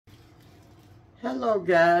Hello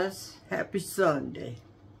guys, happy Sunday.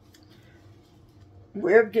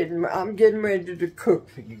 I'm getting ready to cook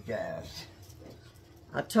for you guys.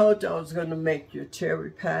 I told you I was gonna make you a cherry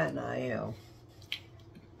pie, and I am.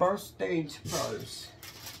 First things first,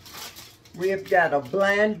 we have got a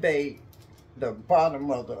blind bake the bottom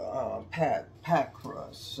of the pie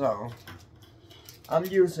crust. So I'm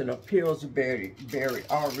using a Pillsbury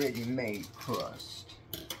already made crust.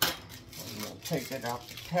 I'm gonna take it out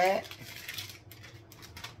the pack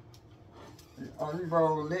and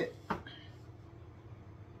unroll it.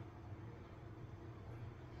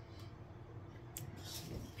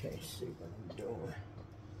 Okay, see what I'm doing.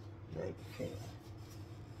 Okay,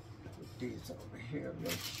 put these over here,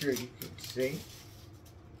 make sure you can see.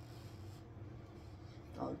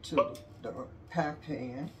 Onto the pie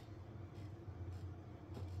pan.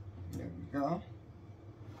 There we go.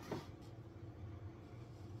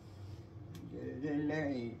 Get it in there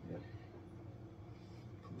even.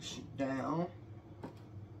 Push it down.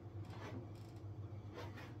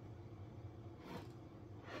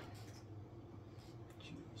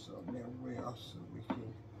 So there we are, so we can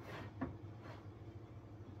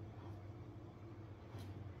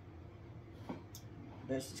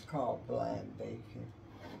this is called blind baking.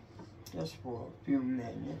 Just for a few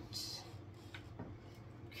minutes.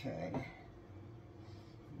 Okay.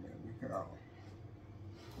 There we go.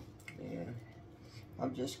 And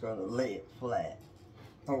I'm just gonna lay it flat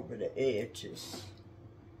over the edges.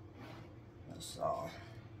 That's all.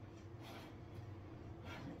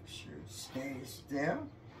 Make sure it stays there.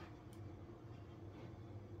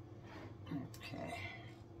 Okay.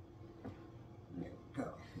 There we go.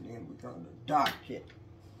 Then we're gonna dock it.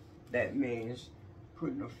 That means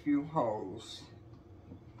putting a few holes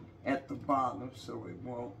at the bottom so it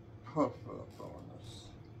won't puff up on us.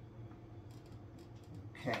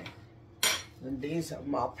 Okay. And these are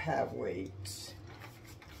my pie weights.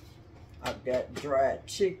 I've got dried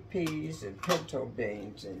chickpeas and pinto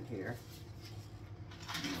beans in here.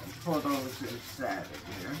 Pour those inside of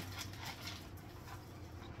here.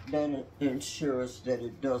 Then it ensures that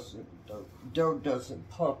it doesn't, the dough doesn't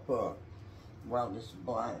puff up while it's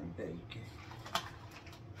blind baking.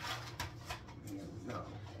 There we go.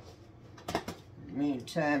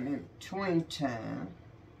 Meantime, in between time,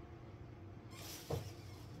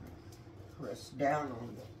 press down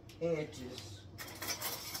on the edges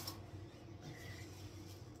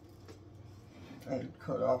and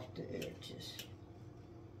cut off the edges.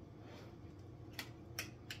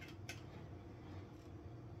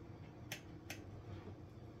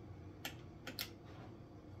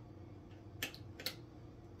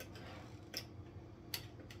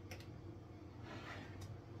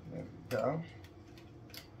 There we go.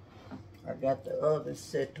 I got the oven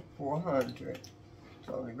set to 400. It's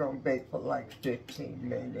only gonna bake for like 15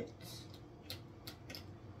 minutes.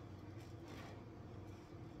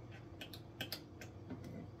 There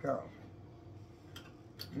we go.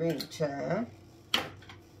 Meantime,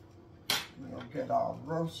 we're gonna get our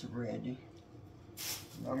roast ready.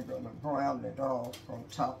 And I'm gonna brown it off on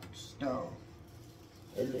top of the stove.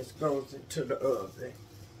 And this goes into the oven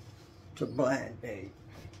to blind bake.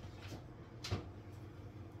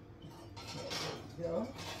 There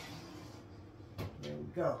we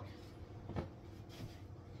go.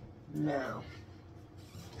 Now,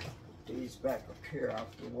 put these back up here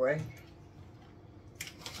out the way.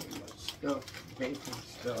 Too much stuff, baking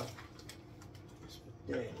stuff.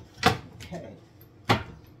 There. Okay.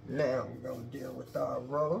 Now we're going to deal with our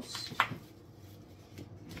roast.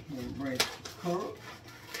 We're ready to cook.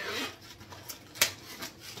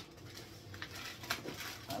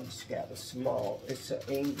 I just got a small, it's an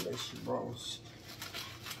English roast.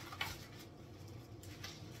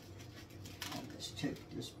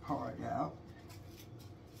 Take this part out.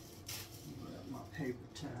 Grab my paper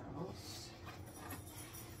towels.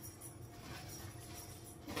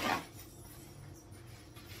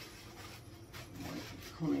 Wipe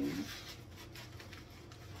it clean.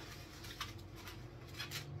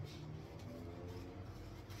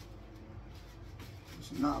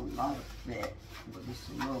 There's not a lot of fat, but it's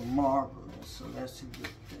a little marvelous, so that's a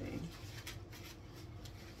good thing.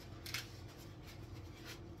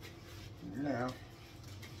 Now,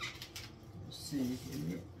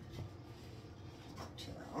 season it.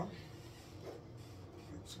 Towel.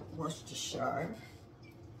 It's Worcestershire.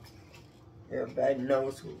 Everybody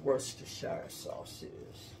knows what Worcestershire sauce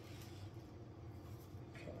is.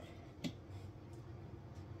 Okay.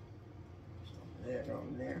 So that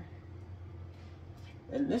on there.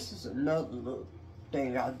 And this is another little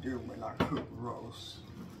thing I do when I cook roast.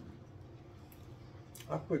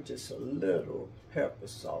 I put just a little pepper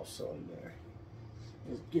sauce on there.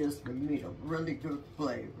 It gives the meat a really good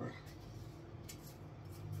flavor.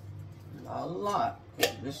 Not a lot,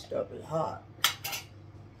 because this stuff is hot.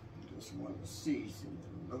 Just want to season it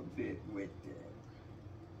a little bit with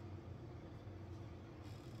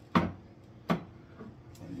that.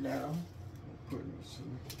 And now, I'm putting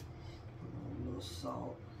a little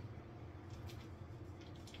salt.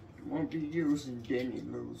 You won't be using Denny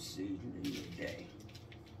Lou's seasoning today.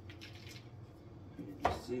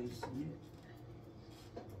 Season it.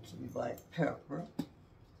 Some black pepper.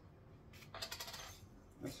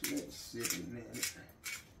 Let's let it sit a minute.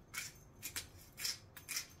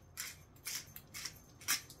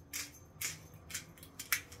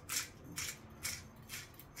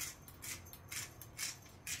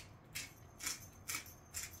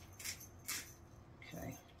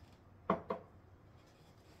 Okay.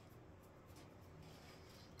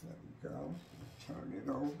 There we go. Turn it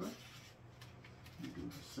over. Do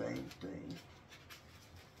the same thing.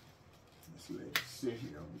 Let's let it sit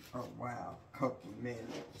here a while, a couple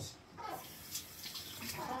minutes.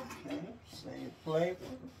 Okay, same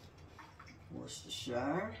flavor.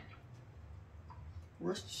 Worcestershire.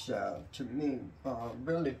 Worcestershire, to me,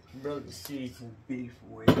 really seasoned beef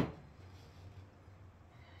with a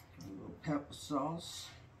little pepper sauce.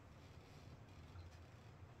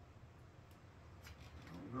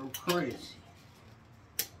 Don't go crazy.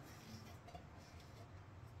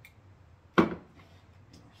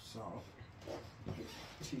 Salt, a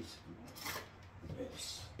teaspoon of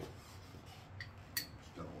this. Just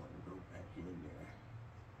don't want to go back in there.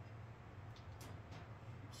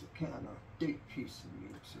 It's a kind of thick piece of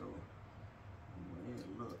meat, so I'm going to add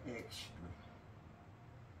a little extra.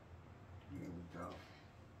 Here we go.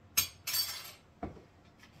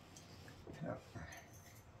 Pepper.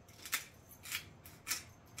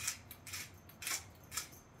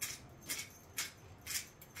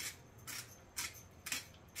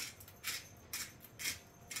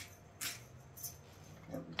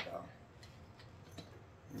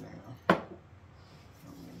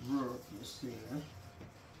 In.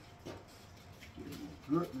 Give it a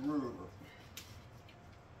good rub.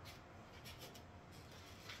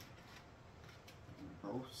 On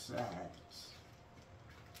both sides.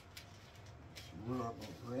 Just rub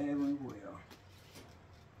them very well.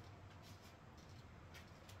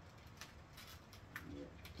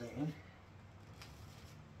 Then,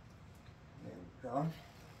 there we go.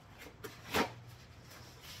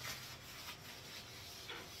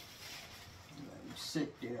 Sit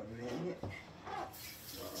there a minute.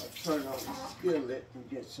 Turn on the skillet and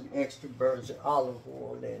get some extra virgin olive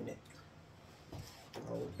oil in it.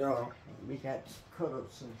 Hold on. We got to cut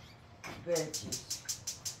up some veggies.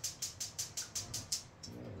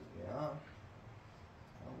 There we are.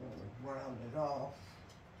 I want to brown it off.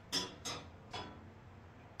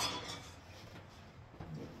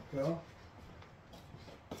 There we go.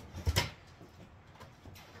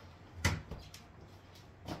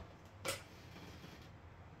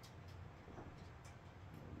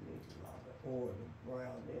 Oil to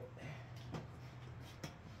brown it.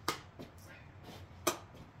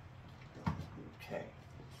 Okay.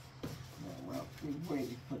 Now while we're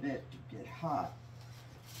waiting for that to get hot,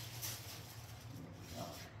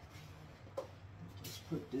 just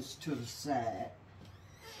put this to the side.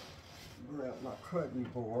 Grab my cutting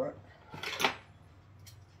board.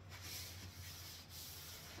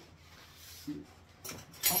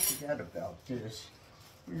 I forgot about this.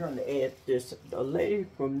 We're going to add this. A lady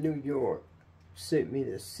from New York sent me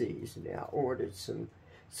this seasoning. I ordered some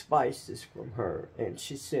spices from her, and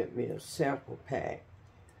she sent me a sample pack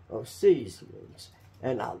of seasonings.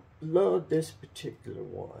 And I love this particular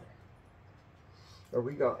one. So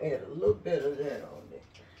we're going to add a little bit of that on it.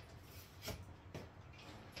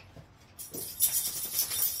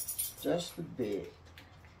 Just a bit.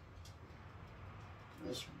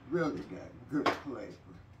 It's really got good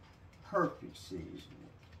flavor. Perfect seasoning.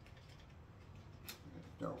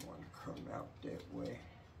 Don't want to come out that way.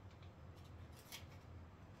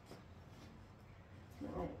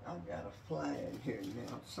 Well, I got a fly in here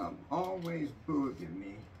now. Something always bugging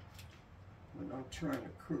me when I'm trying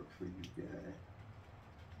to cook for you guys.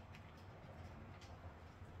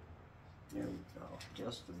 There we go.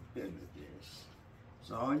 Just a bit of this.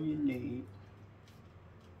 It's all you need.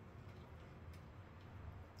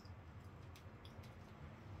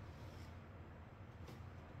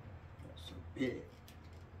 That's a bit.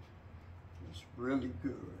 It's really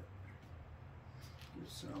good. Get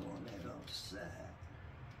some on that other side.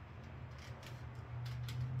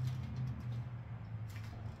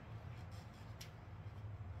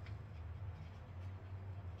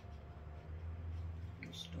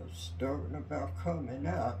 It starts stirring about coming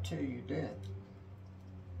out, I'll tell you that.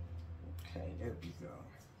 Okay, there we go.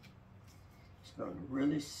 It's going to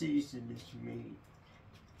really season this meat.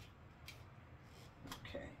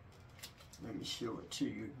 Okay, let me show it to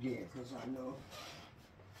you again, because I know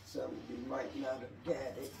some of you might not have got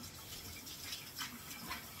it.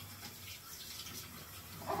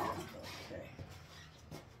 Okay,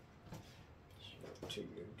 show it to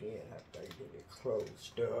you again after I get it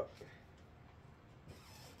closed up.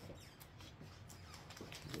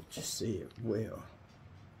 Let you see it well.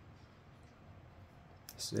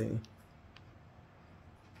 See?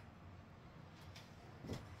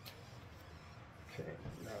 Okay,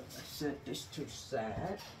 now I set this to the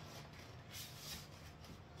side.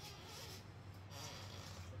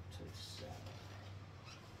 To the side.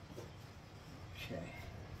 Okay.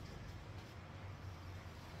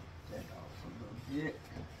 That off a little bit.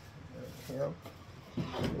 There we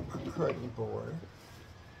go. Cutting board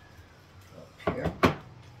up here.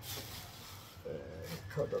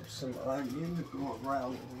 Cut up some onion to go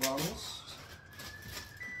around the roast.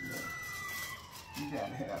 You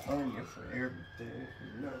gotta have onion for everything.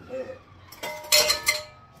 You know that.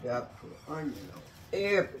 You gotta put onion on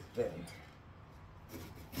everything.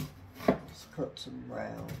 Let's cut some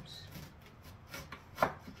rounds.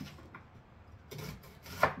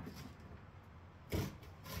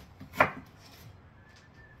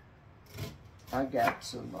 I got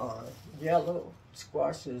some yellow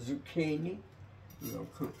squash and zucchini. We're gonna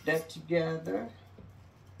cook that together.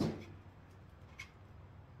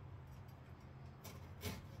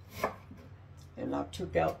 And I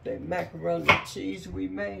took out the macaroni and cheese we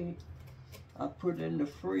made. I put it in the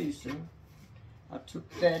freezer. I took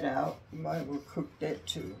that out. You might well cook that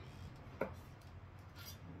too.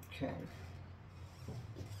 Okay.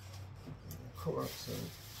 Of course, some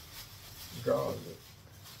garlic.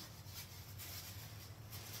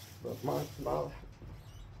 But my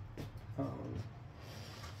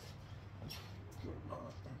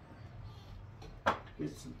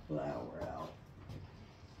get some flour out.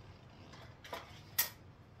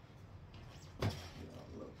 A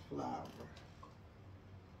little flour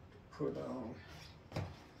to put on.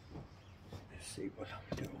 Let's see what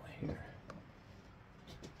I'm doing here.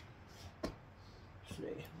 See,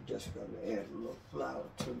 I'm just going to add a little flour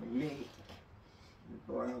to the meat and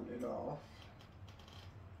brown it off.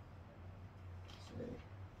 See.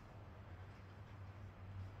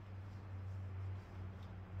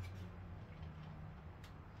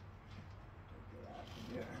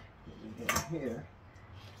 Here,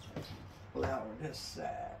 flour this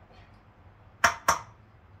side.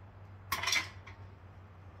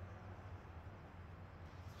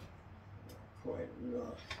 Quite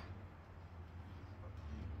enough.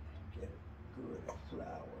 Get a good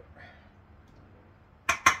flour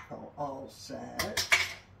on all sides.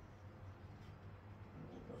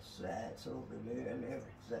 The sides over there and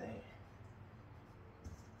everything.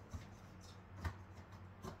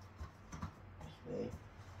 See?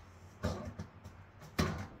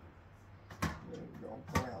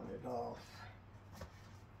 Brown it off,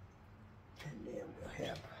 and then we'll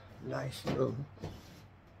have a nice little,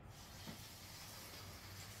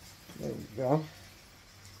 there you go.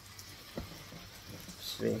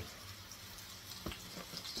 See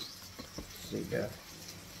that?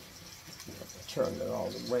 Turn it all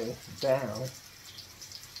the way down.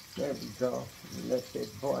 There we go. Let that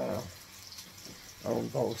brown on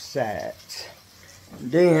both sides.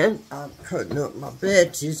 Then I'm cutting up my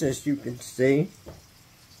veggies, as you can see.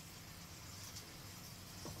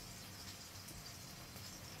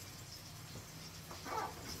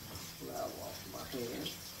 Flour off my hand.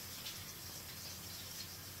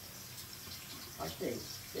 I think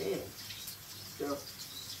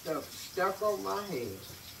stuff stuck on my head,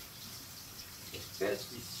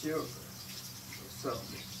 especially sugar or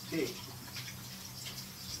something thick.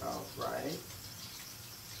 All right,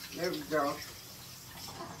 there we go.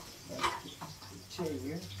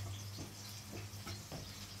 Continue.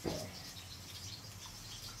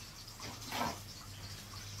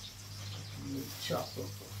 You chop up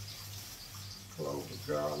a clove of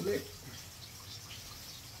garlic.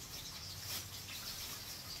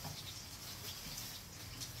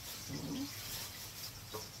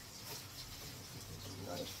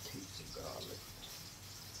 Nice piece of garlic.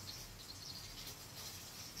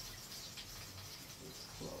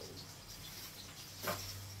 Clove.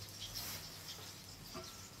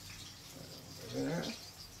 There.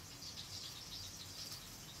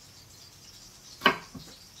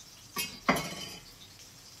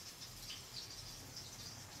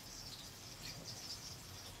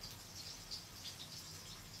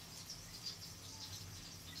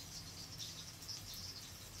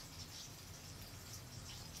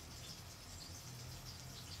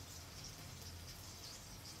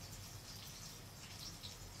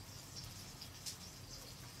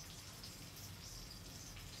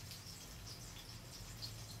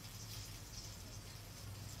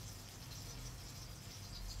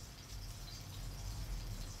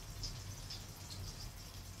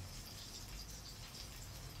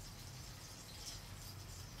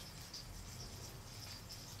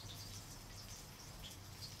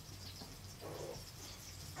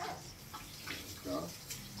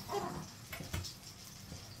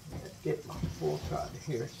 get my fork out of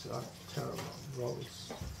here so I can turn my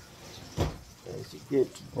roast. As it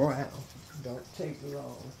gets brown, don't take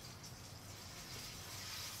long.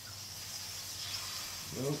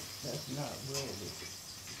 Nope, that's not ready.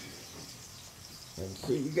 And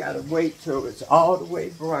see, you gotta wait till it's all the way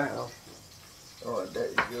brown, or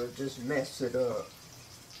you'll just mess it up.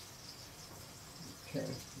 Okay,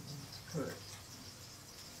 cut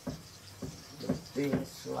the thin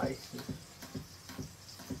slices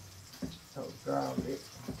of garlic.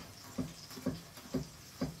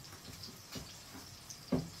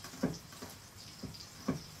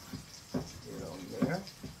 Get on there.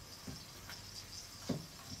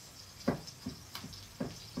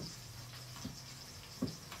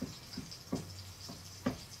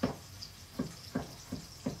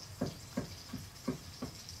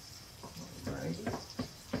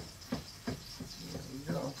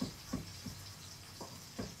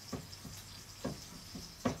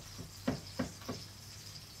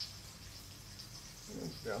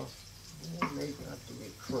 Maybe I have to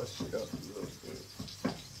crush it up a little bit.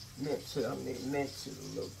 Mince it a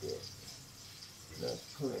little bit. That's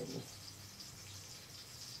plenty.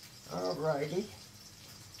 Alrighty.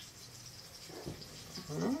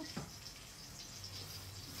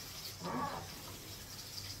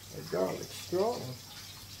 The garlic's strong.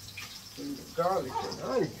 And the garlic and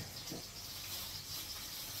onion.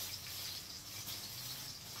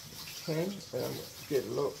 Okay, and I'm going to get a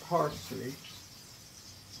little parsley.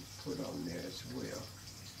 Put on there as well.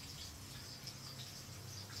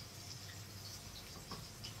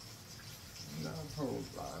 Not a whole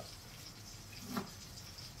lot.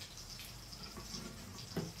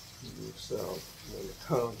 So when it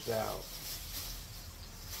comes out,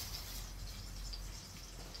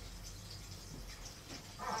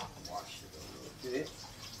 wash it a little bit.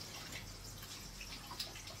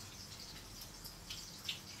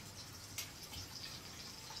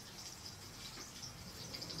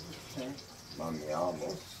 Okay, Mommy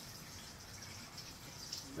almost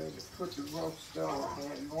ready to put the roast on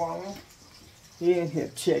and warm. He in here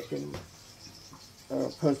checking,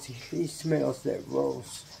 because he smells that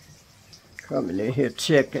roast. Coming in here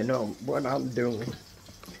checking on what I'm doing.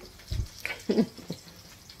 Yes,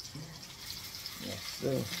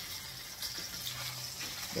 sir.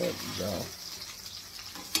 There we go.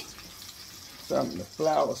 Something the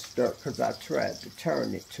flour stuck because I tried to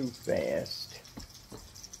turn it too fast.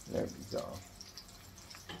 There we go.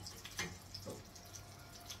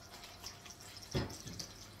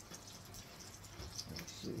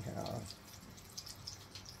 Let's see how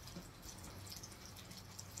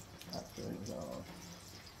I can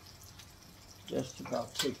just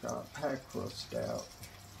about take our pie crust out.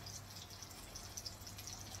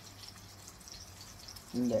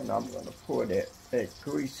 And then I'm going to pour that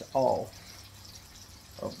grease off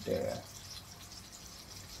of there.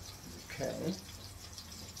 Okay. And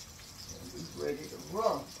we're ready to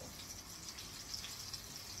rumble.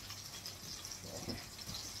 Okay.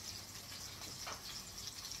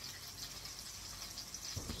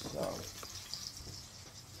 So,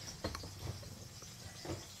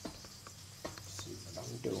 let's see what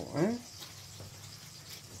I'm doing.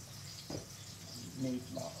 Need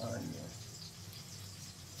my onion.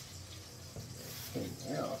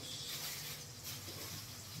 Everything else,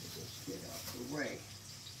 just get out the way.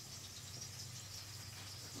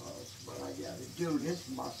 Because what I got to do, this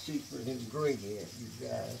is my secret ingredient, you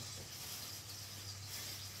guys.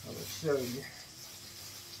 I will show you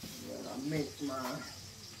when I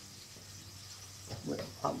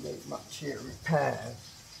make my cherry pie.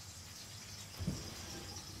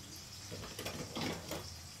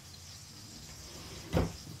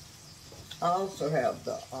 I also have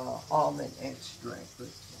the almond extract.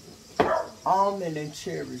 Almond and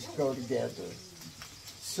cherries go together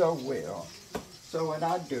so well. So what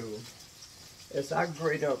I do is I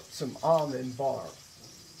grate up some almond bark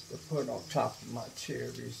to put on top of my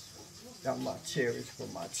cherries. Got my cherries for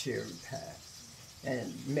my cherry pie.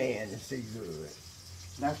 And man, it's good.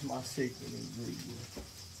 That's my secret ingredient.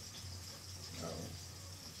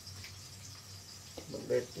 I'm gonna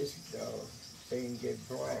let this thing get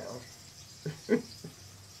brown.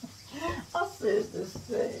 I said this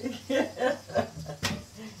thing.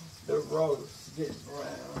 The roast get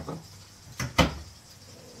brown.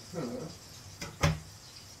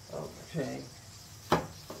 Okay. Get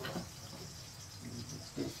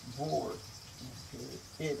this board. Put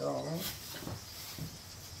it on.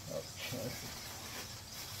 Okay.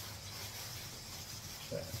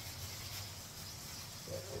 Get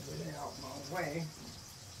it out my way.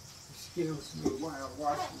 Excuse me while I'm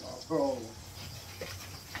washing my bowl.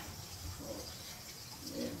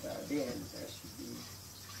 And by then, that should be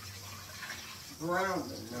brown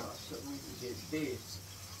enough so we can get this.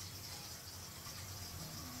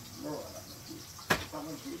 Lord, I'm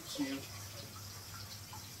gonna get you.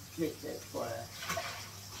 Get that flag.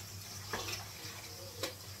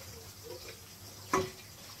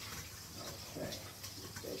 Okay,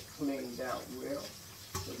 get that cleaned out well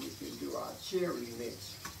so we can do our cherry mix.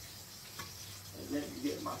 And let me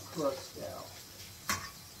get my crust out.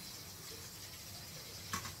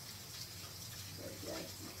 Got that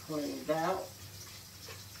cleaned out.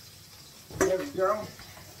 There we go.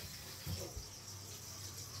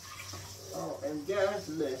 Oh, and guys,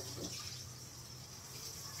 listen.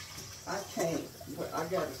 I can't, but I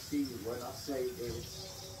gotta see you when I say this.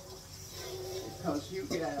 Because you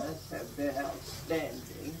guys have been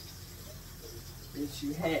outstanding. Yes,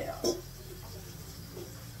 you have.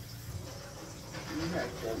 You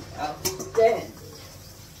have been outstanding.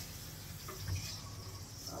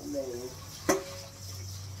 I mean,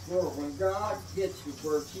 well, when God gets to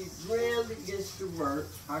work, He really gets to work.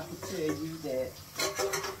 I can tell you that.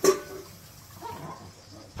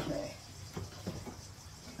 Okay.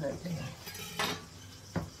 Let me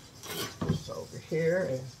put this over here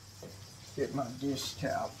and get my dish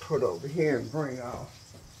towel put over here and bring off.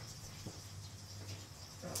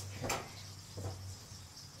 Okay.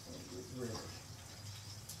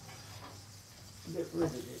 Get rid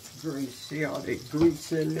of this grease. See all that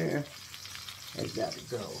grease in there? They gotta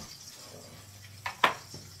go.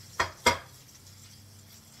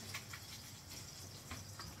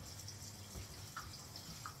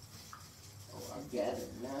 Oh, I got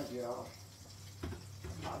it now, y'all.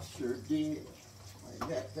 I sure did. I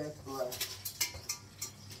got that black.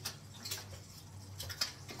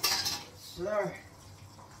 Sir,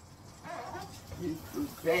 you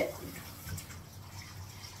forget.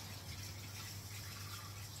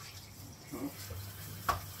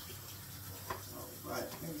 Alright,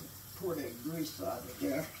 let me pour that grease out of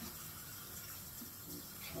there.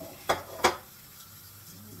 Okay.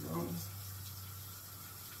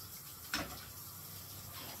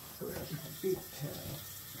 Put up my big towel.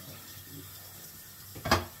 I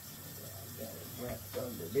got it wrapped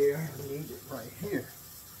under there. I need it right here.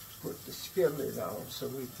 Put the skillet on so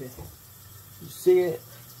we can, you see it?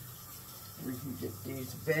 We can get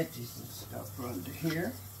these veggies and stuff under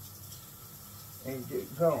here and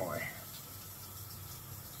get going.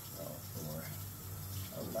 Oh boy,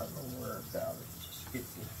 I'm not gonna worry about it. Just get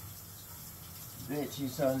the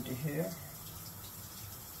veggies under here.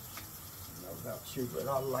 I don't know about you, but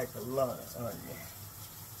I like a lot of onion.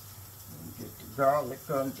 And get the garlic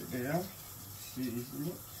under there. Season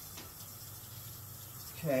it.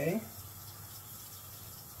 Okay.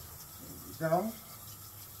 There we go.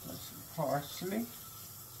 Put some parsley.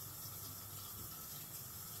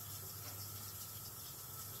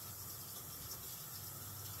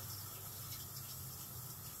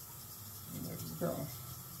 And there we go.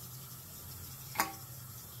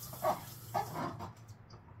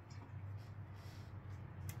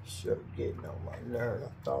 Sure getting on my nerve. I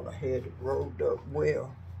thought I had it rolled up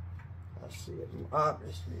well. I see it.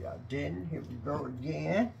 Obviously I didn't. Here we go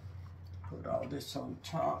again. Put all this on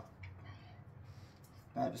top.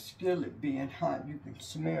 By the skillet being hot, you can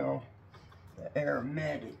smell the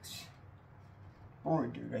aromatics. Boy,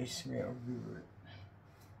 do they smell good.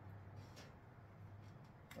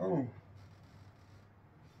 Oh.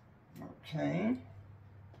 Okay.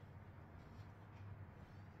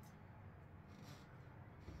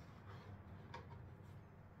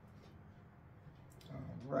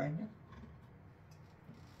 All right.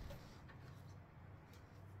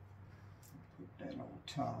 Put that on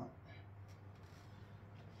top.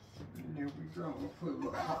 And there we go. We'll put a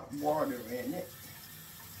little hot water in it.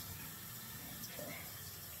 Okay.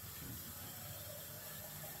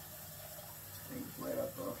 And grab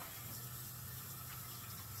a,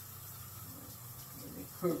 when they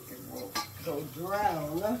cook it will go dry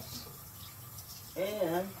on us.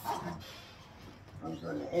 And I'm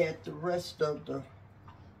going to add the rest of the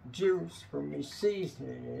juice from me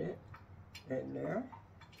seasoning it in there.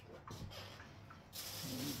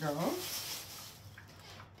 There we go.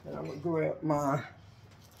 And I'm going to grab my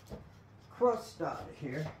crust out of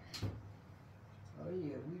here. Oh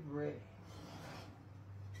yeah, we ready.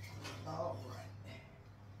 All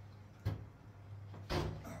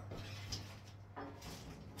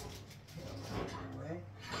right.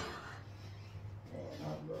 And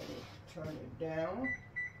I'm going to turn it down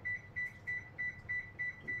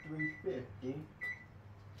to 350.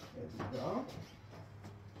 There we go.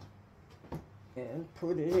 And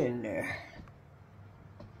put it in there.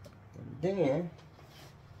 And then,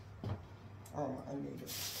 oh, I need a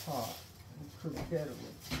top. Cook better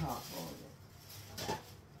with top on it.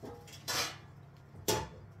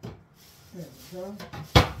 There we go.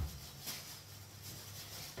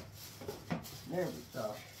 There we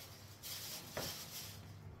go.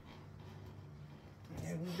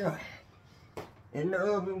 There we go. In the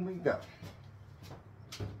oven we go.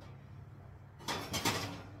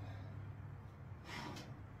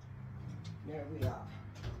 There we are.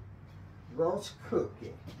 Roast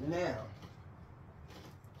cooking. Now,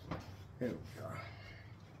 here we go.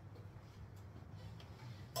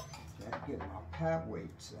 Gotta get my pie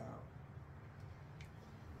weights out.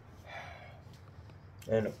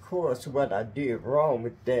 And of course, what I did wrong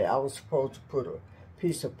with that, I was supposed to put a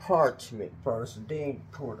piece of parchment first, and then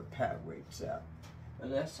pour the pie weights out. But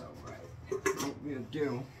that's all right. What we'll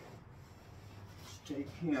do is take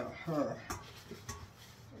care of her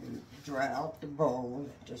and dry out the bowl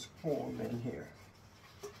and just pour them in here.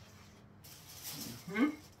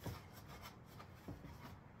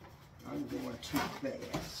 I'm going too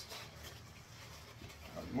fast.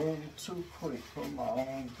 I'm moving too quick for my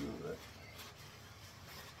own good.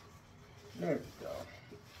 There we go.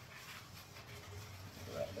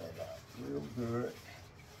 Dry that out real good.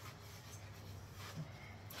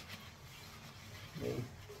 Okay.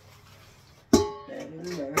 Put that in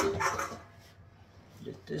there.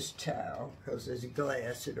 Get this towel, because there's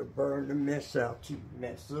glass, it'll burn the mess out you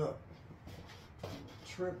mess up.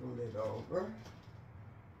 Triple it over.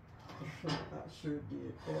 I sure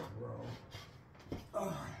did that wrong.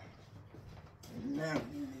 Oh. And now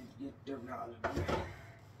we need to get them out of there.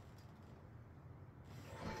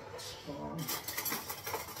 Spawn.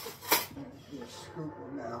 And just scoop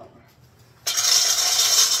them out.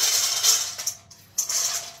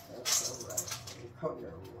 That's alright. They come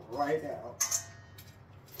right out.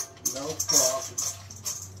 No problem.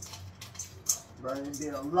 But it'd be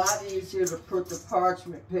a lot easier to put the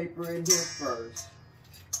parchment paper in here first.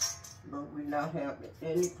 But we're not having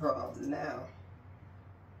any problem now.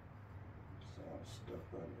 So I'm stuck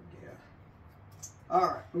under there.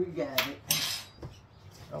 Alright, we got it.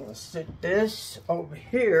 I'm going to sit this over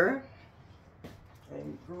here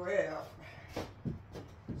and grab.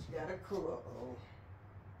 It's got a cool. Oh,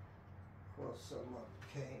 of course, some of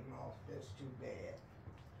it came off. That's too bad.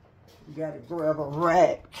 You got to grab a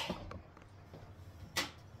rack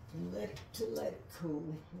and let it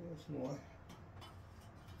cool. There's more.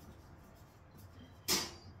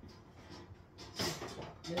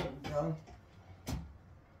 There we go.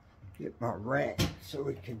 Get my rack so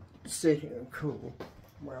it can sit here and cool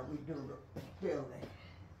while we do the filling.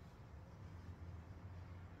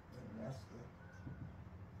 And that's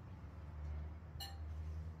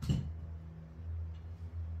the.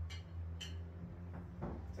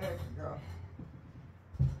 There we go.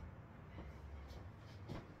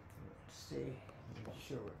 Let's see. Let me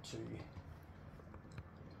show it to you.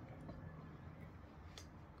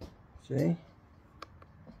 See?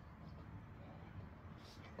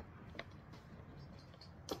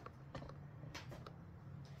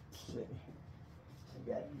 See, I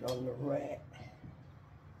got it on the rack.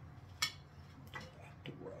 Out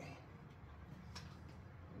the way.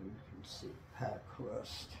 You can see pie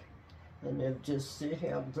crust. And then just sit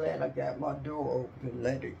here. I'm glad I got my door open.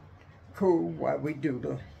 Let it cool while we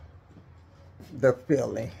do the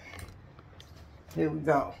filling. Here we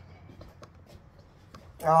go.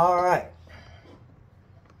 All right.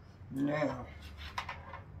 Now,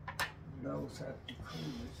 those have to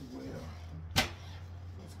cool as well.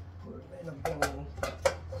 Put them in a bowl.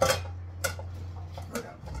 Put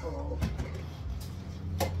up a bowl.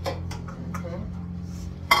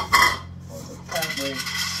 For the fabric.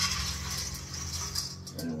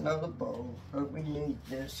 And another bowl. But we need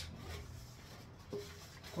this.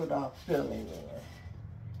 Put our filling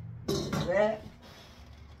in. That.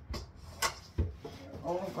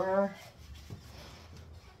 Over.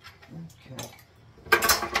 Okay.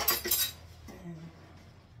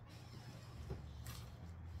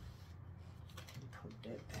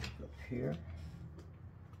 Here.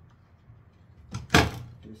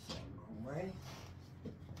 This out of my way.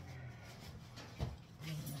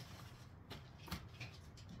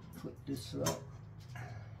 Put this up.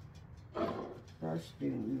 First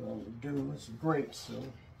thing we want to do is grate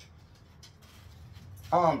some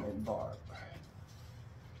almond bark.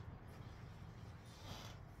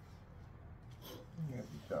 There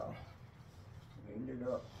we go. Clean it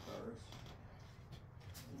up first.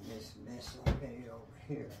 And this mess I made over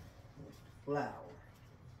here. Flour.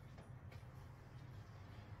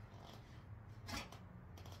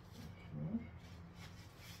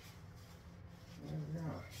 There we go.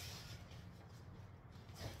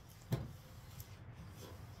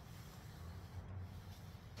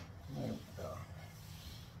 There we go.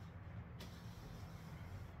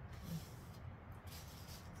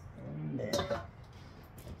 And there.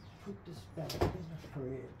 back in the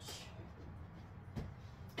fridge.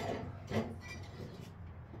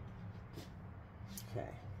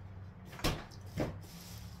 Okay.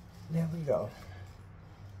 There we go.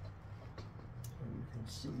 And you can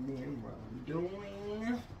see me and what I'm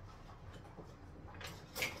doing.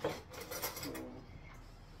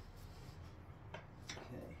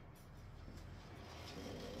 Okay.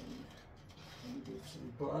 And get some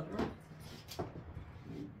butter.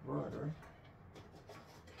 Need butter.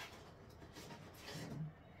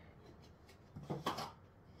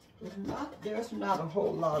 There's not a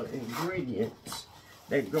whole lot of ingredients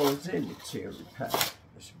that goes into cherry pie.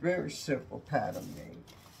 It's a very simple pie to make.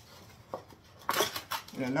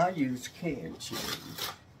 And I use canned cherries.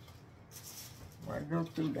 I go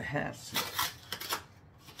through the hassle.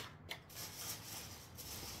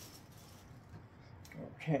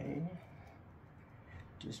 Okay.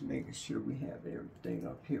 Just making sure we have everything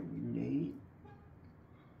up here we need.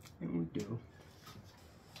 And we do.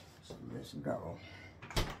 So let's go.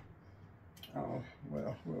 Oh,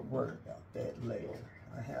 well, we'll worry about that later.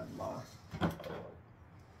 I have my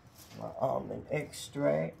almond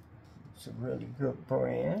extract. It's a really good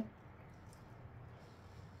brand.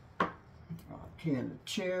 A can of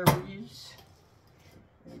cherries.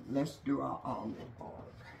 And let's do our almond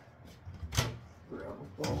bark. Grab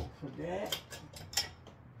a bowl for that.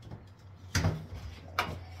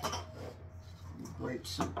 Grate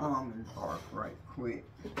some almond bark right quick.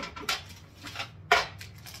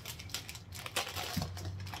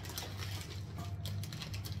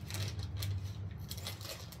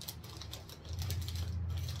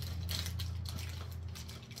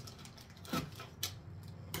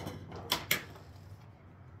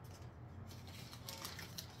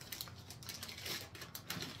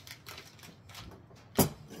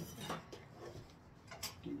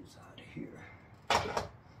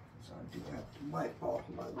 Wipe off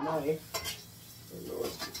my knife in order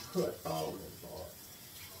to cut almond bark.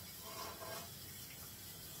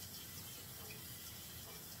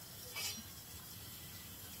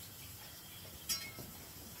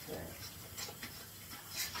 Okay.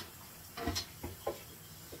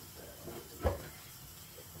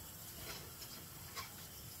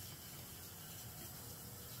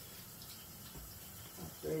 I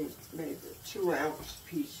think maybe a 2-ounce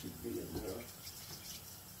piece should be enough.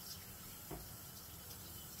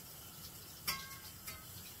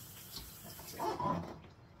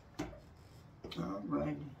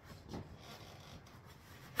 Alright.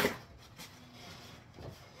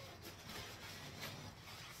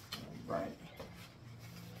 Alright.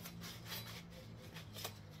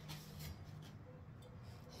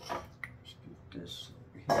 Let's get this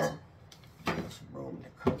over here. There's room to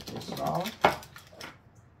cut this off.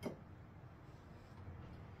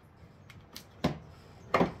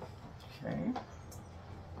 Okay.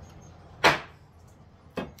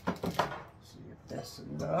 See if that's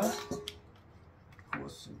enough.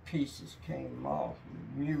 Some pieces came off.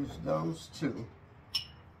 We use those too.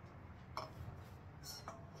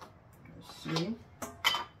 Let's see.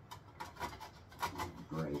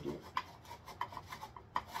 Grate it.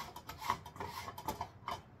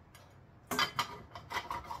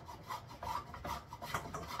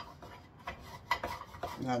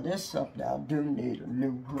 Now this something I do need a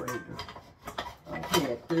new grater. I've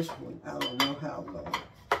had this one I don't know how long.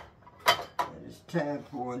 And it's time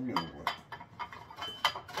for a new one.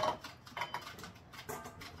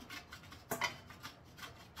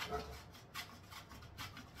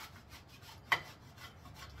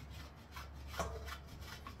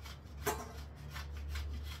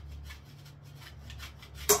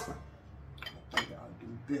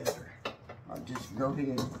 Better. I'll just go ahead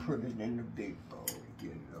and put it in the big bowl and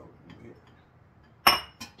get it over with.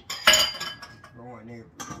 Going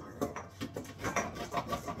everywhere.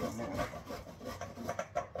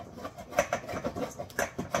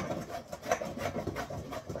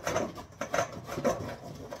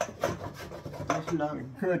 It's not a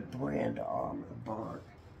good brand of almond bark.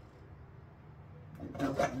 It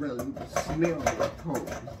doesn't really smell that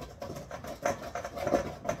potent.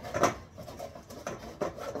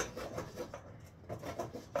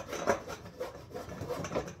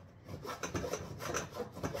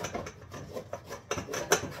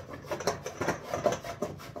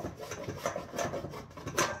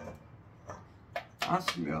 I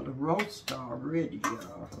smell the roast already,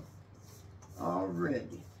 y'all.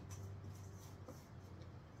 Already.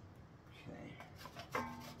 Okay.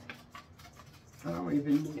 I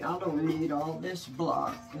don't need all this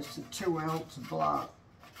block. It's a 2-ounce block.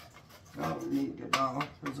 I don't need it all.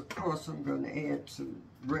 Because of course I'm going to add some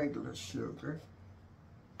regular sugar.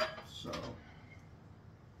 So.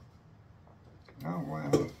 Oh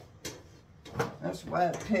well. That's why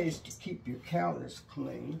it pays to keep your calories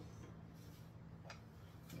clean.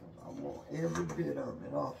 I want every bit of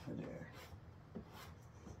it off of there.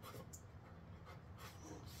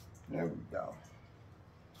 There we go.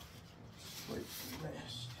 Wait for the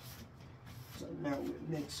rest. So now we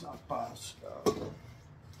mix our pasta.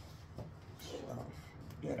 So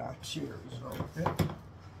get our cherries open.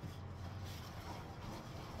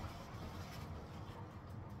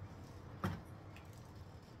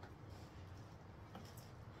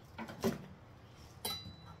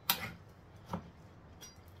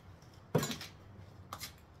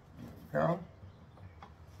 Go.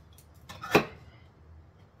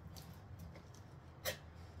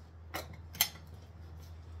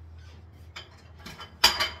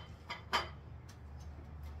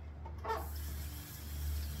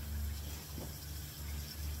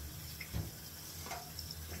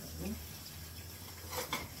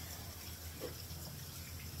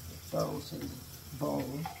 Those in the bowl.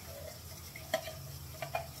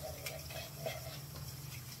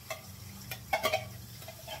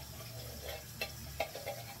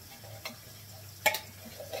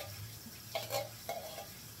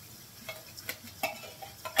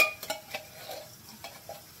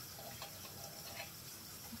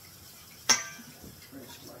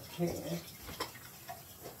 Can.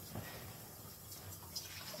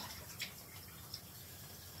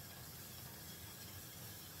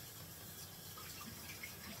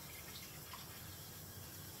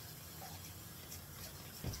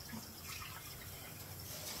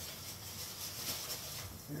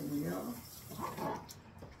 There we are.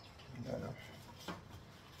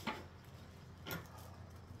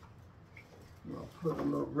 I'll put a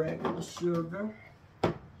little regular sugar.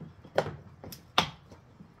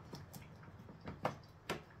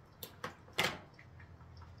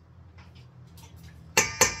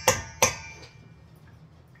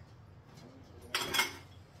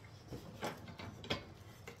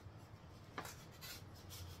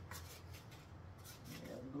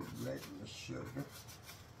 Regular sugar.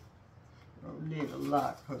 Don't need a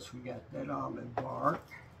lot because we got that almond bark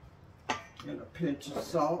and a pinch of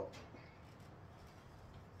salt.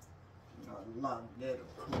 Not a lot of that,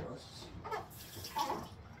 of course.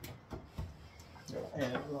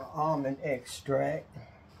 And a little almond extract.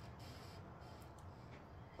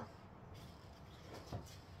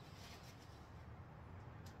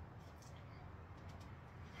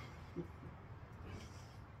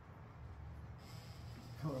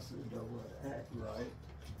 Because it don't want to act right.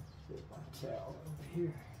 Get my towel over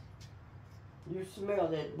here. You smell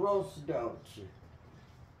that roast, don't you?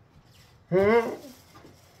 Hmm?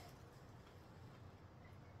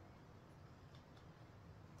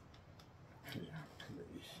 Yeah,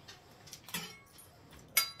 please.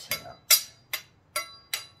 Towel.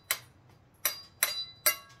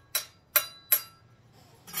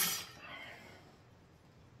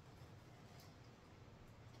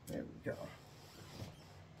 There we go.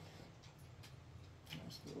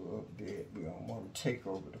 A little bit. We don't want to take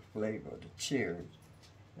over the flavor of the cherries.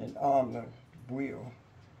 And almond will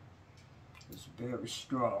is very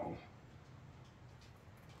strong.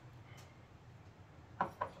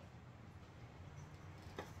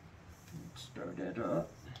 Stir that up.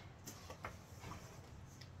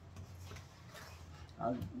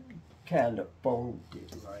 I kind of fold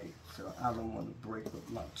it right, so I don't want to break up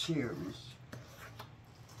my cherries.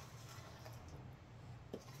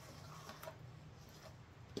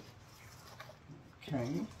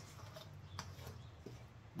 Okay.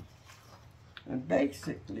 And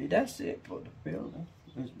basically, that's it for the filling.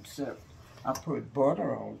 Except I put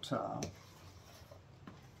butter on top.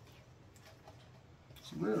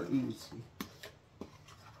 It's real easy.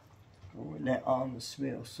 Oh, and that almond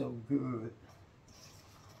smells so good.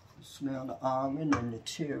 You smell the almond and the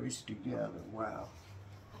cherries together. Wow.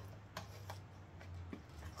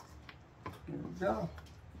 There we go.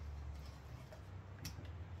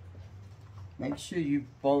 Make sure you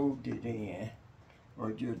fold it in,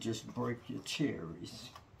 or you'll just break your cherries.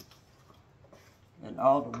 And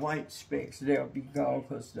all the white specks, they'll be gone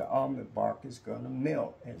because the almond bark is going to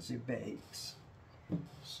melt as it bakes.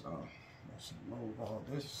 So, let's move all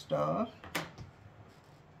this stuff.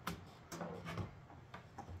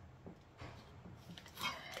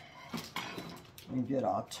 And get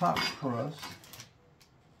our top crust.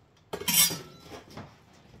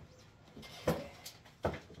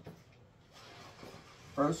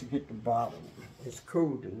 First, you get the bottom. It's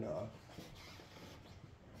cooled enough.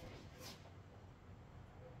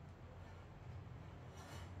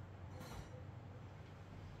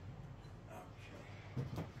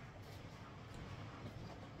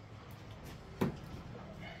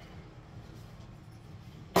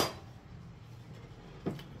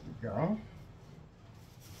 go.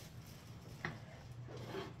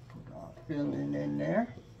 Put our filling in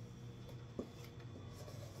there.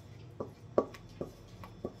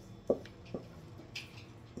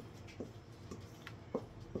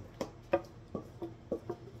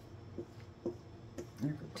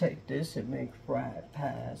 You can take this and make fried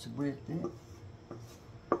pies with it.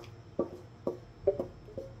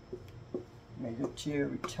 Make a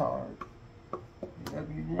cherry tart.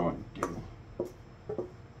 Whatever you want to do.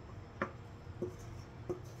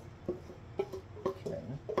 Okay.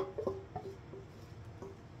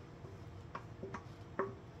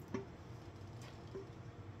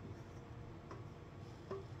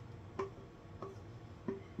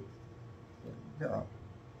 There we go.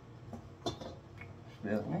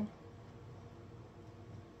 Filling.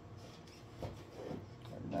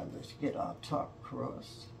 And now let's get our top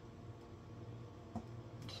crust.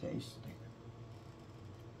 Taste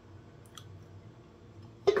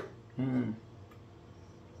it. Mmm.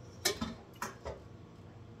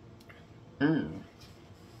 Mmm.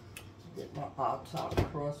 Get my top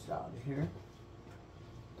crust out of here.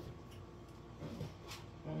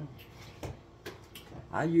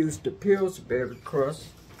 I use the Pillsbury crust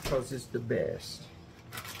because it's the best.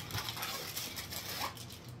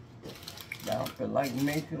 Now, if I like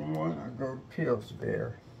making one, I go to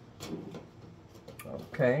Pillsbury.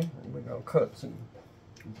 Okay, and we're gonna cut some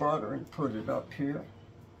butter and put it up here.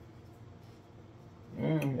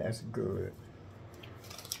 That's good.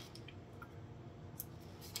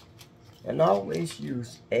 And always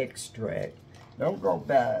use extract. Don't go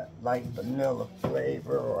by like vanilla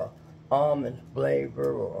flavor or almond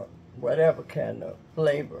flavor or whatever kind of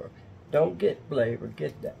flavor. Don't get flavor,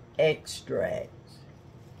 get the extracts.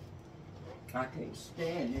 I can't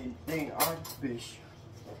stand anything artificial.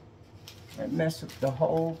 That mess up the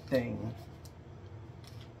whole thing.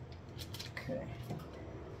 Okay.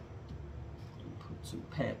 Put some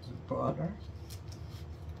pats of butter.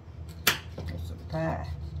 That's a pie.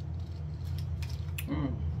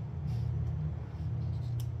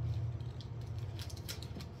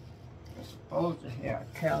 It's supposed to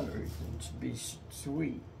have calories and to be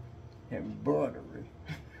sweet and buttery.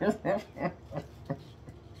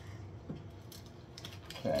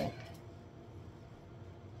 Okay.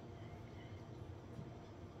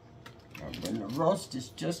 And when the roast is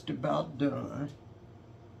just about done,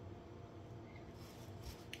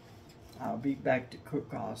 I'll be back to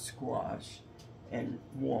cook our squash and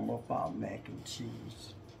warm up our mac and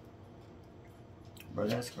cheese. But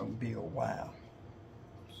that's gonna be a while.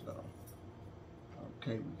 So,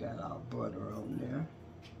 okay, we got our butter on there.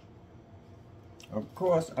 Of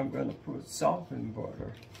course, I'm gonna put softened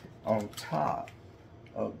butter on top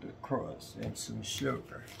of the crust and some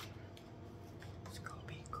sugar. It's gonna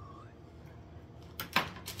be good.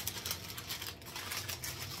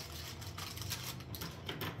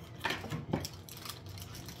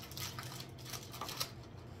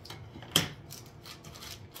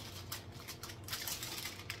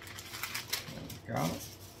 There we go.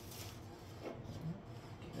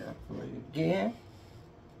 Carefully again.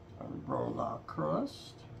 Unroll our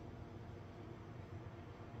crust.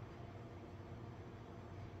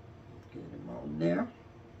 Get him on there.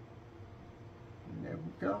 And there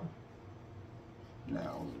we go.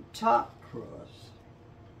 Now on the top crust.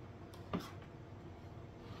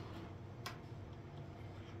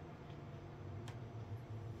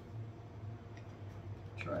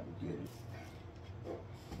 Try to get it.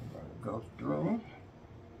 I'm going to go through.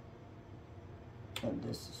 And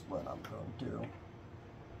this is what I'm going to do.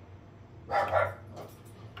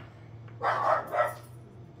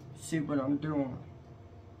 See what I'm doing?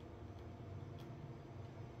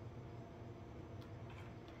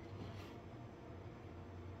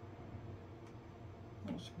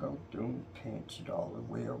 Let's go through and pinch it all the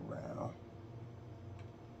way around.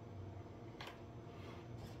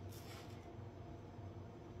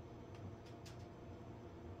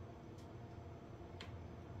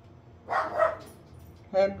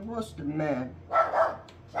 And what's the matter?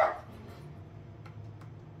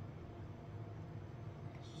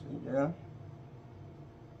 See there?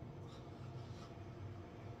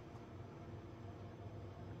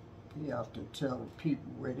 You have to tell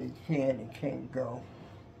people where they can and can't go.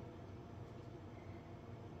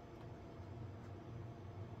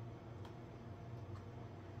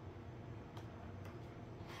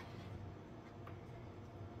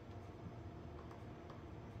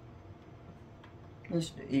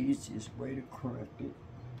 It's the easiest way to crimp it.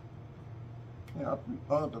 There are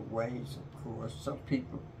other ways, of course. Some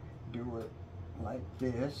people do it like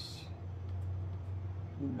this,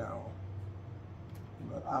 you know.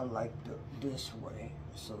 But I like this way.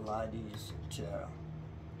 It's a lot easier, child.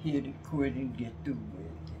 hit it, quit, and get through with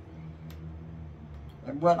it.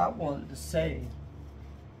 And what I wanted to say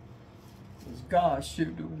is God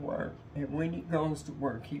should do work. And when he goes to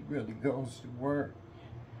work, he really goes to work.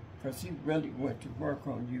 Because he really went to work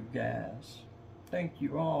on you guys. Thank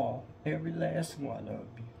you all, every last one of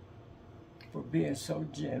you, for being so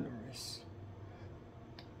generous.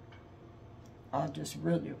 I just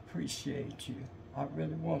really appreciate you. I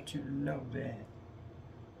really want you to know that.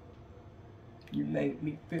 You made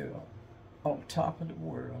me feel on top of the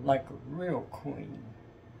world like a real queen.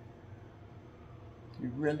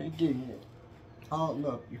 You really did. All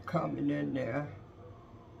of you coming in there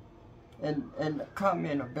and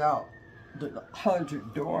comment about the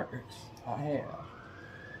 100 daughters I have.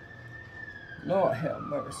 Lord have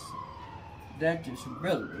mercy. That just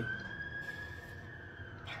really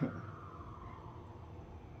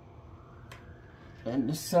and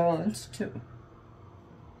the sons too.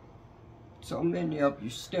 So many of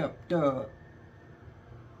you stepped up.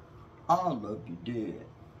 All of you did.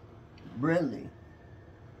 Really.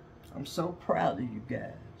 I'm so proud of you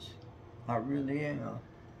guys. I really am.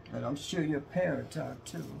 And I'm sure your parents are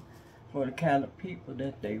too, for the kind of people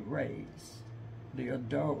that they raised. The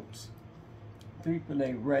adults. People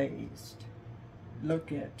they raised.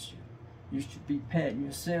 Look at you. You should be patting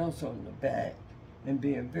yourselves on the back and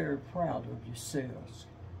being very proud of yourselves.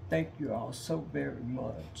 Thank you all so very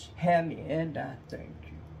much. Hammy and I thank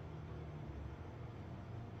you.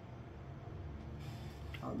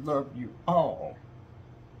 I love you all.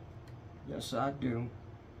 Yes, I do.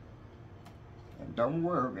 And don't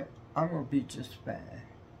worry, I'm going to be just fine.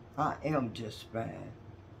 I am just fine.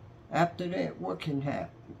 After that, what can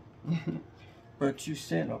happen? But you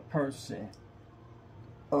sent a person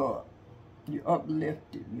up. You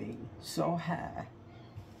uplifted me so high.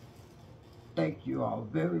 Thank you all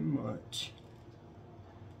very much.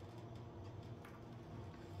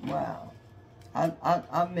 Wow.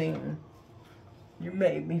 I mean, you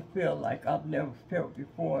made me feel like I've never felt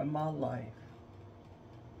before in my life.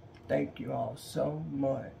 Thank you all so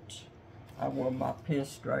much. I wore my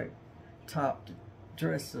pinstripe top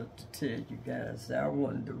dress up to tell you guys that I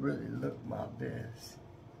wanted to really look my best.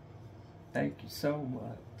 Thank you so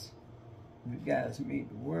much. You guys mean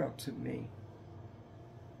the world to me.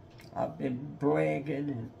 I've been bragging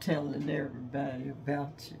and telling everybody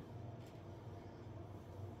about you.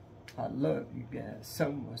 I love you guys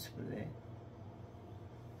so much for that.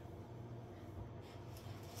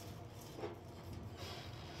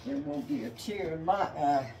 There won't be a tear in my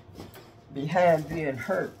eye behind being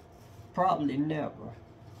hurt. Probably never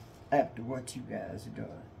after what you guys have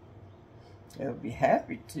done. There'll be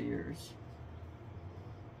happy tears.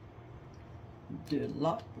 You did a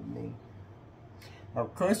lot for me.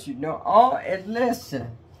 Of course, you know. Oh, and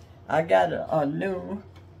listen, I got a new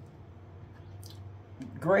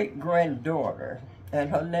great-granddaughter, and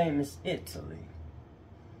her name is Italy.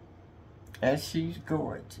 And she's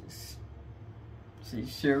gorgeous. She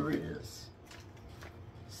sure is.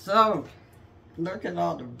 So, look at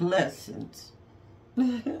all the blessings.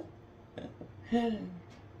 I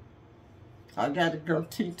gotta go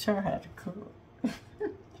teach her how to cook.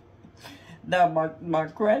 Now, my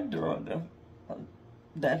granddaughter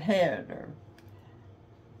that had her,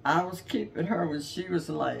 I was keeping her when she was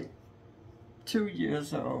like 2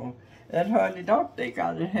 years old. And honey, don't think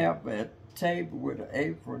I didn't have her at the table with an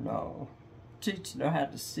apron on, teaching her how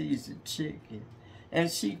to season chicken. And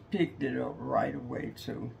she picked it up right away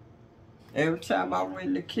too. Every time I went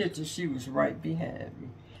in the kitchen, she was right behind me.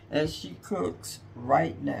 And she cooks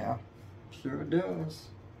right now. Sure does.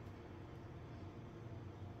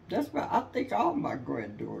 That's why I think all my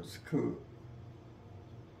granddaughters cook.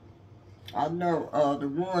 I know the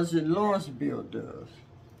ones in Lawrenceville does.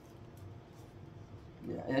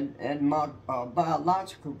 Yeah, and my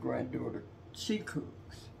biological granddaughter, she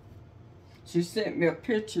cooks. She sent me a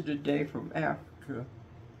picture today from Africa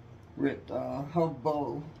with her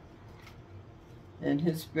beau and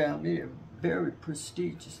his family. They're very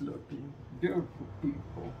prestigious looking, beautiful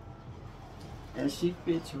people. And she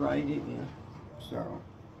fits right in. So,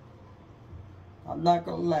 I'm not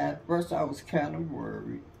gonna lie, at first I was kind of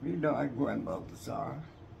worried. You know how grandmothers are.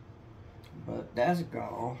 But that's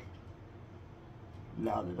gone.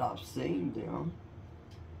 Now that I've seen them,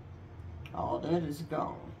 all that is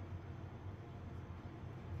gone.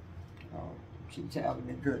 Oh, she's having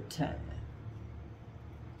a good time.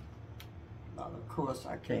 But of course,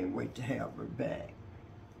 I can't wait to have her back.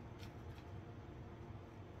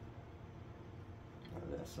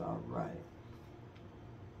 Well, that's all right.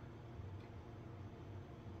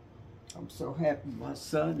 I'm so happy my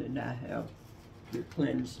son and I have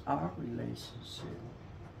replenished our relationship.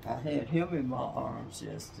 I had him in my arms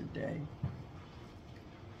yesterday.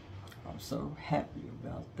 I'm so happy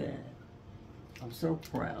about that. I'm so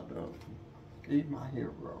proud of him. He's my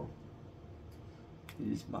hero.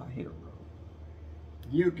 He's my hero.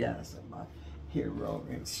 You guys are my hero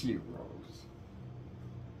and heroes.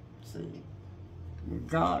 See, when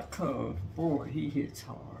God comes, boy, he hits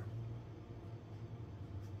hard.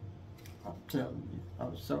 I'm telling you,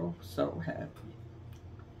 I'm so happy.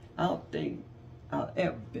 I don't think I've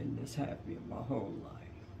ever been this happy in my whole life.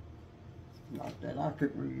 Not that I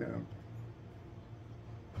could remember.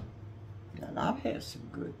 And I've had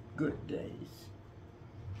some good days.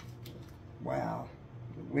 Wow,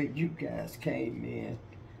 the way you guys came in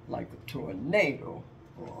like a tornado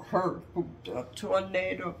or a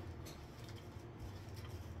tornado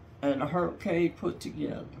and a hurricane put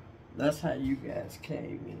together. That's how you guys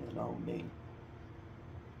came in on me.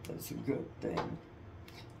 That's a good thing.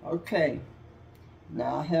 Okay,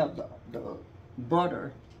 now I have the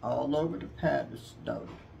butter all over the pattern stove.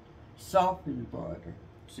 Softened butter.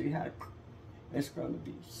 See how it's going to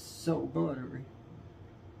be so buttery.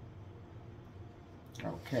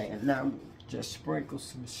 Okay, and now just sprinkle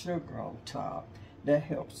some sugar on top. That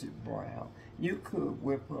helps it brown. You could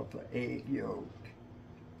whip up an egg yolk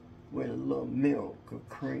with a little milk or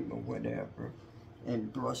cream or whatever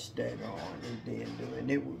and brush that on and then do it. And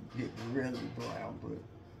it would get really brown, but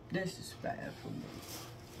this is fine for me.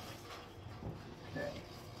 Okay.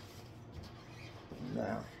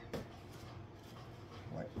 Now,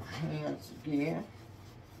 wipe my hands again.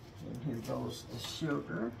 And here goes the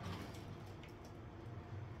sugar.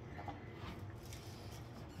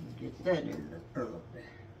 Get that in the oven.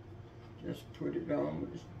 Just put it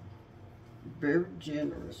on very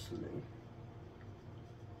generously.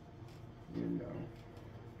 You know,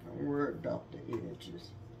 don't worry about the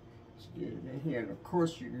edges. Just get it in here. And of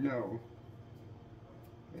course, you know,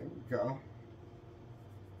 there we go.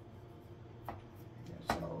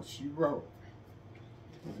 That's all she wrote.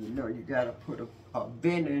 And you know, you gotta put a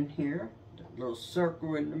vent in here, the little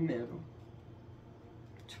circle in the middle.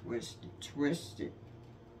 Twist it, twist it.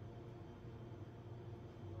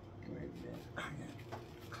 Wait a minute, I gotta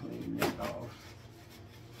clean that off.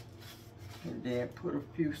 And then put a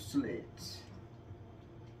few slits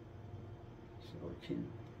so it can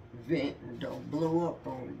vent and don't blow up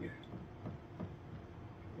on you.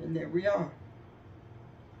 And there we are.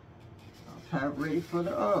 I'm about ready for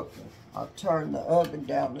the oven. I'll turn the oven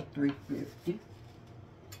down to 350.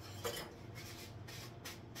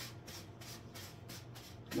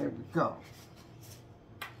 There we go.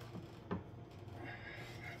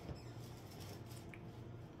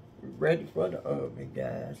 We're ready for the oven,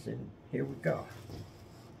 guys, and here we go.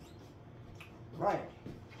 Right,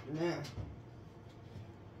 now,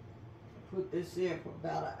 put this in for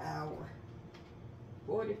about an hour.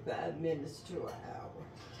 45 minutes to an hour.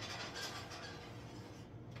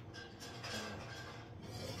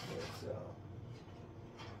 Okay, so,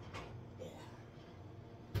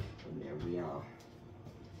 yeah. And there we are.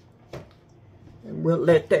 And we'll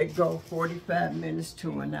let that go 45 minutes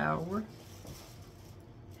to an hour.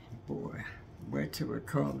 Boy, wait till it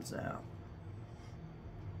comes out.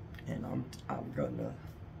 And I'm gonna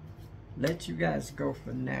let you guys go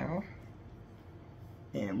for now.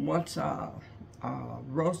 And once our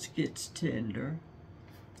roast gets tender,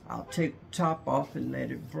 I'll take the top off and let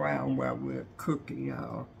it brown while we're cooking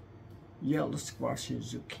our yellow squash and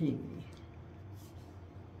zucchini.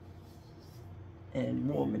 And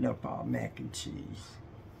warming up our mac and cheese.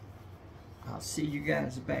 I'll see you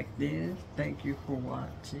guys back then. Thank you for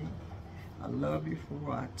watching. I love you for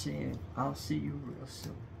watching. I'll see you real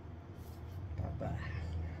soon. Bye-bye.